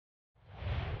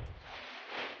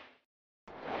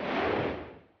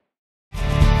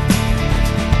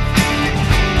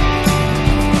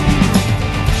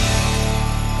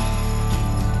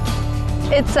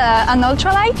It's an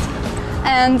ultralight,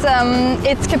 and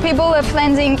it's capable of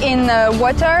landing in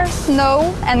water,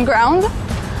 snow and ground.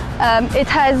 It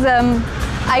has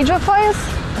hydrofoils,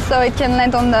 so it can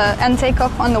land on and take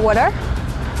off on the water.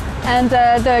 And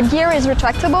the gear is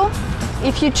retractable.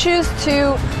 If you choose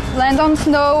to land on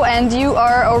snow and you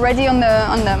are already on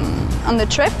the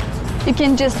trip, you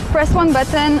can just press one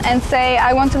button and say,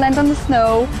 I want to land on the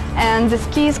snow, and the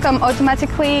skis come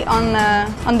automatically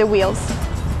on the wheels.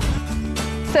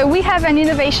 So we have an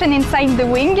innovation inside the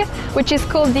wing, which is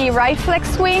called the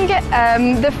Reflex wing.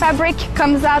 The fabric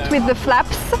comes out with the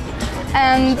flaps,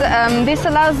 and this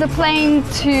allows the plane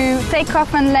to take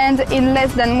off and land in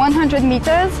less than 100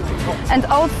 meters. And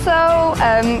also,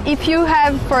 if you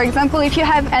have, for example, if you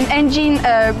have an engine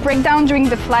breakdown during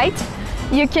the flight,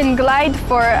 you can glide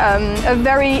for a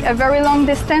very long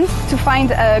distance to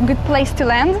find a good place to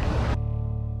land.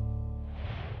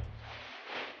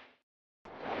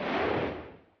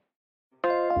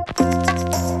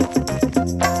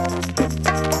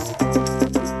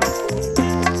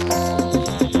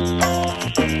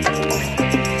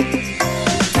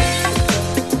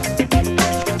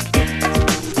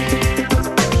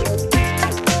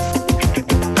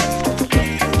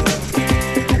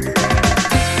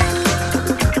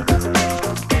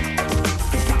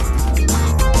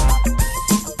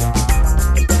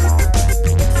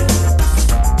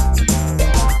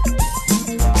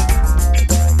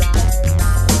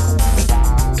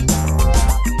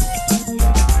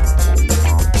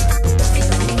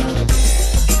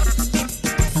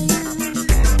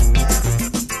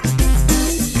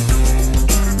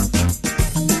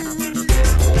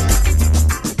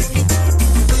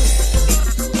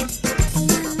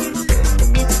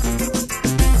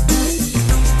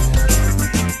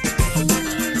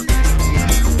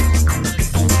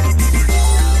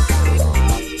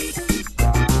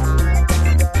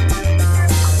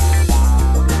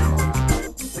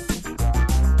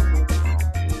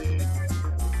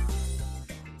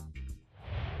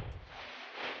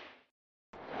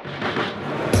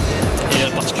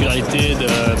 Particularité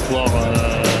de pouvoir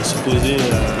se poser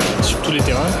sur tous les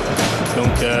terrains, donc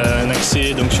un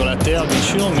accès donc, sur la terre bien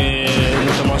sûr, mais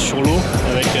notamment sur l'eau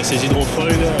avec ces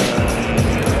hydrofoils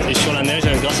et sur la neige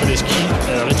grâce à des skis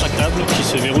rétractables qui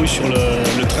se verrouillent sur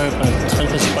le train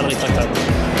principal rétractable.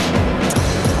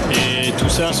 Et tout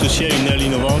ça associé à une aile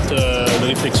innovante de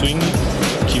Reflex Wing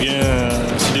qui vient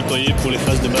se déployer pour les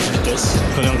phases de basse vitesse.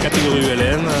 On est en catégorie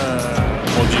ULM,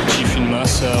 objectif une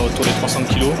masse autour des 300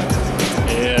 kg.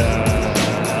 Et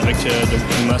avec donc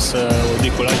une masse au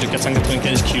décollage de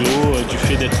 495 kg du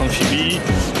fait d'être amphibie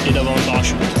et d'avoir un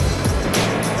parachute.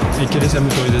 Et quelle est sa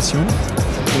motorisation?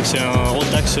 Donc c'est un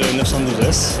Rotax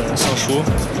 912S sans chaud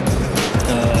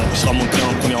qui sera monté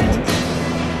en première monde.